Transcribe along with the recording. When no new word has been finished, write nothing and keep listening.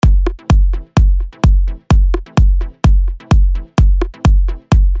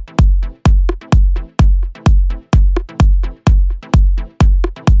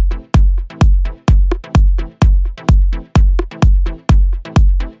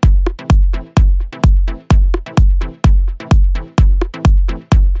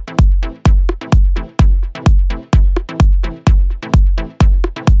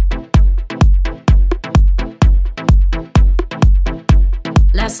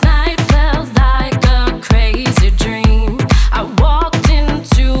Last night felt like a crazy dream. I walked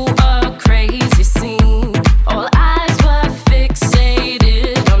into a crazy scene. All eyes were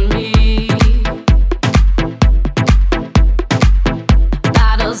fixated on me.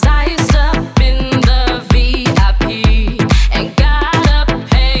 Bottles iced up in the VIP. Ain't gotta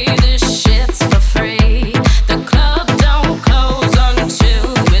pay the shits for free. The club don't close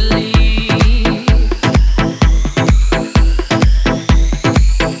until we leave.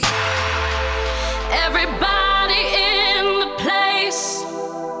 Everybody in the place,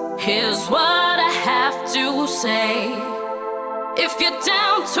 here's what I have to say. If you're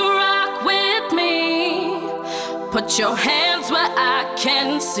down to rock with me, put your hands where I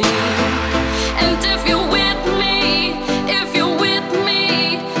can see. And if you're with me, if you're with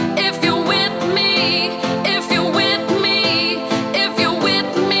me, if you're with me, if you're with me, if you're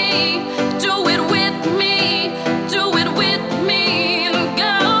with me, do it with me, do it with me, and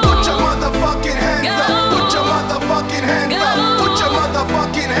go. Put your motherfucking hands up. Put your motherfucking hands up. Put your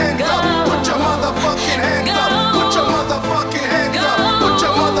motherfucking hands up. Put your motherfucking hands up. Put your motherfucking hands up. Put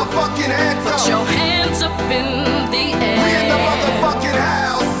your motherfucking hands up. Put your hands up in the air. We in the motherfucking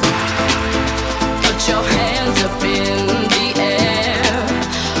house. Put your hands up in the air.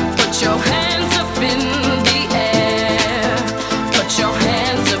 Put your hands up in the air. Put your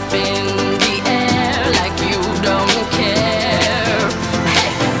hands up in the air like you don't care.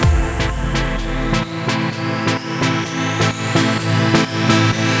 Hey.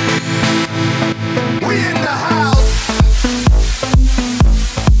 We in the house.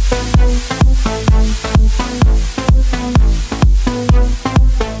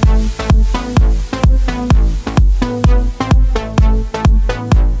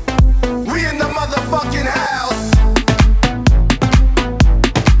 We in the motherfucking house.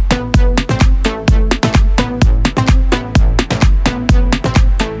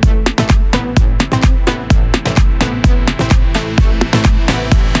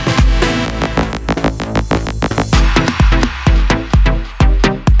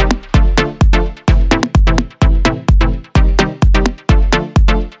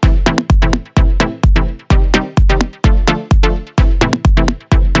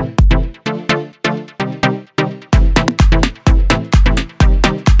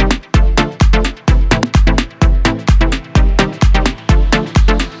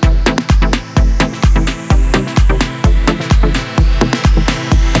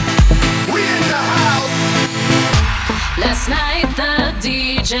 We in the house. Last night the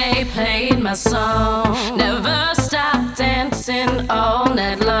DJ played my song.